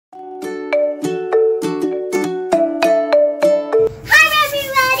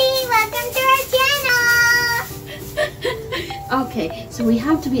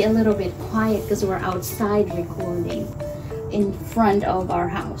have to be a little bit quiet because we're outside recording in front of our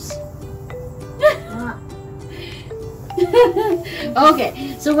house.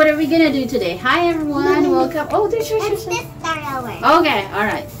 Okay, so what are we gonna do today? Hi everyone, welcome. Oh, there's your Let's just start over. Okay,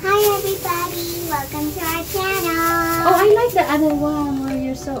 alright. Hi everybody, welcome to our channel. Oh, I like the other one where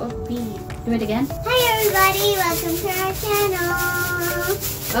you're so upbeat. Do it again. Hi everybody, welcome to our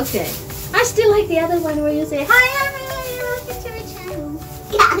channel. Okay. I still like the other one where you say, Hi everybody, welcome to our channel.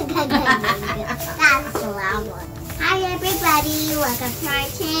 That's the loud one. Hi everybody, welcome to our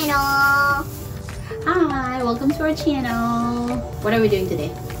channel. Hi, welcome to our channel. What are we doing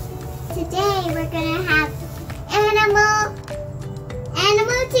today? Today we're gonna have animal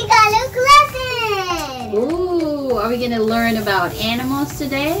Tagalog lesson. Ooh, are we gonna learn about animals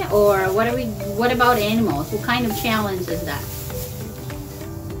today, or what about animals? What kind of challenge is that?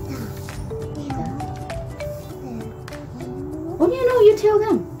 Oh, you know, you tell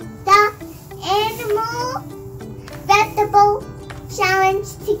them. The animal vegetable challenge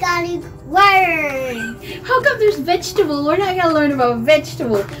Tagalog word. How come there's vegetable? We're not gonna learn about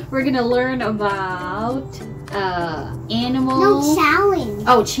vegetable. We're gonna learn about animal. No, challenge.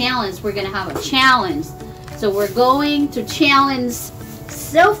 Oh, challenge. We're gonna have a challenge. So we're going to challenge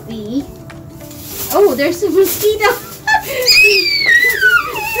Sophie. Oh, there's a mosquito.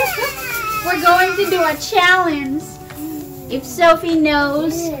 We're going to do a challenge. If Sophie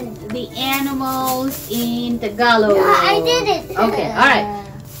knows the animals in Tagalog. No, I did it. Okay, alright.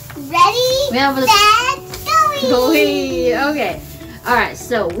 Ready, We have a set, going. Okay. Alright,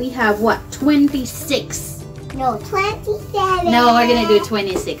 so we have what? 26. No, 27. No, we're gonna do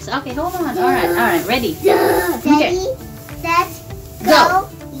 26. Okay, hold on. Alright, ready. Ready, set, go.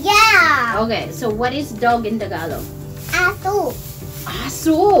 Yeah. Okay, so what is dog in Tagalog? Aso.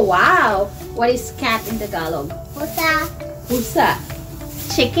 Aso, wow. What is cat in Tagalog? Pusa. Pusa.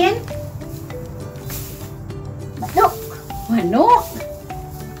 Chicken? Manok. Manok.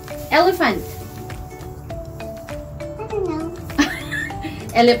 Elephant. I don't know.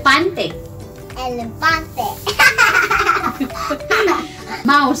 Elepante. Elefante.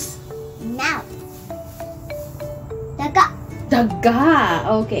 Mouse. Now. Daga. Daga.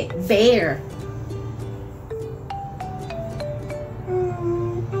 Okay. Bear. I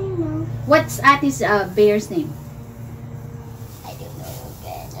don't know. What's Ati's bear's name? I don't know.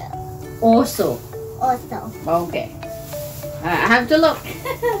 Oso. Also. Okay. I have to look.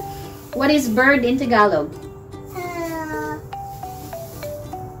 What is bird in Tagalog? I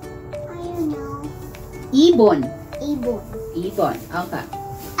don't know. Ibon. Ibon. Ibon. Okay.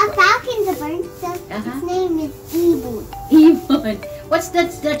 A falcon's a bird, so his name is Ibon. Ibon. What's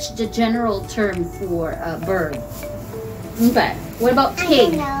that's the general term for a bird? Okay. What about I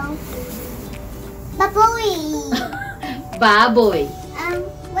pig? don't know. Baboy. Baboy.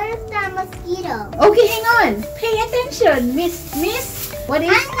 Where's the mosquito? Okay, hang on. Pay attention, Miss. What is?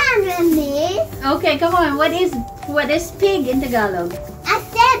 I'm not a miss. Okay, come on. What is pig in Tagalog? I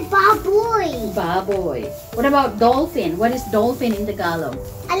said baboy. Baboy. What about dolphin? What is dolphin in Tagalog?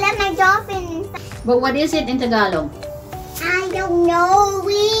 I let my dolphin. But what is it in Tagalog? I don't know.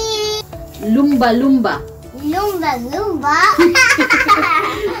 Lumba. Lumba.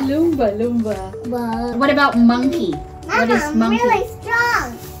 Lumba. What about monkey? What Mama, is I'm monkey? really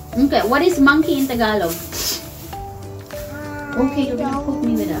strong. Okay, what is monkey in Tagalog? Okay, you're gonna I poke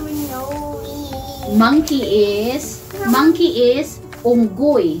me with that. don't know. Monkey is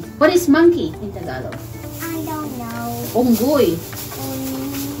unggoy. What is monkey in Tagalog? I don't know. Unggoy.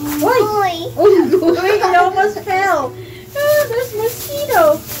 Boy. Unggoy, it almost fell. Oh, there's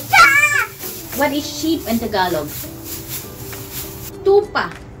mosquito. Ah! What is sheep in Tagalog? Tupa.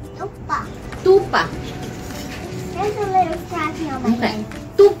 Tupa. There's a little scratchy on my Okay. head.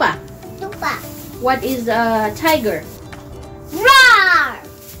 Tupa. Tupa. What is tiger? Roar.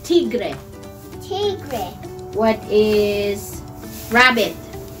 Tigre. Tigre. What is rabbit?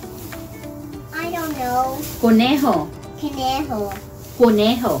 I don't know. Conejo.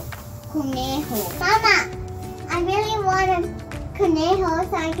 Conejo. Mama, I really want a conejo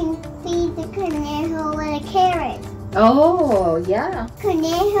so I can feed the conejo with a carrot. Oh, yeah.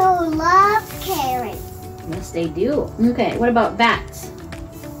 Conejo loves carrots. Yes, they do. Okay, what about bats?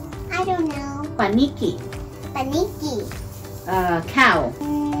 I don't know. Paniki. Paniki. Cow.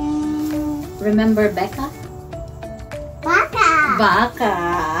 Remember Becca? Baka. Baka.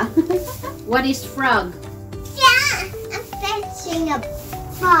 What is frog? Yeah, I'm fetching a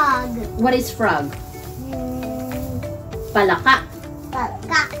frog. What is frog? Palaka.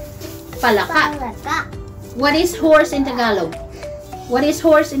 Palaka. Palaka. What is horse in Tagalog? I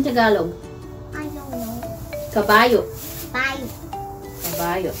I don't know. Caballo. Bye.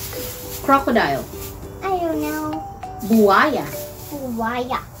 kabayo. Crocodile. I don't know. Buhaya.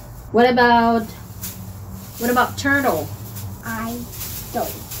 Buhaya. What about turtle? I don't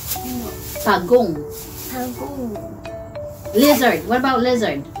know. Pagong. Pagong. Lizard. What about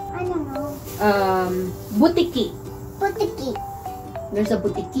lizard? I don't know. Butiki. Butiki. There's a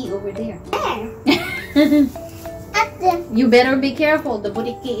butiki over there. There. At the. You better be careful. The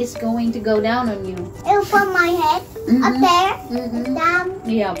butiki is going to go down on you. It'll put my head up there. Down.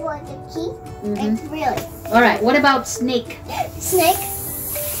 Yeah. For the key. It's really. Alright, what about snake? Snake.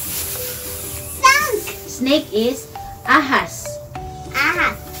 Skunk. Snake is ahas.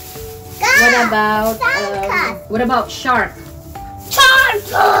 Ahas. What about shark? Shark.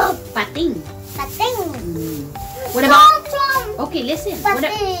 Pating. Pating. What about Okay, listen.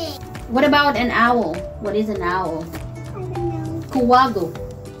 Pating. What about an owl? What is an owl? I don't know. Kuwago.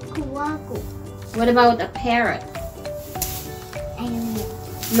 Kuwago. What about a parrot? I don't know.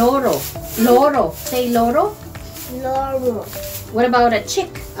 Loro. Loro. Say loro. Loro. What about a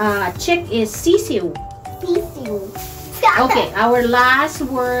chick? Chick is sisiu. Sisiu. Okay, our last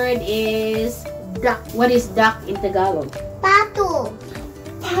word is duck. What is duck in Tagalog? Pato.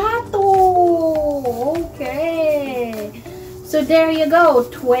 Pato. Okay. So there you go.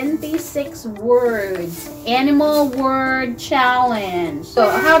 26 words. Animal word challenge. So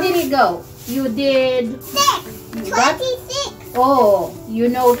how did it go? You did 26. Oh, you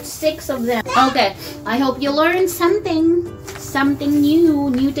know 6 of them. Okay. I hope you learned something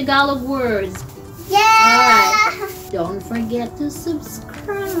new Tagalog words. Yeah. Alright. Don't forget to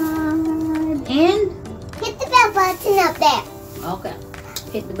subscribe and hit the bell button up there. okay,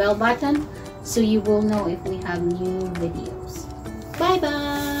 hit the bell button so you will know if we have new videos. Bye bye.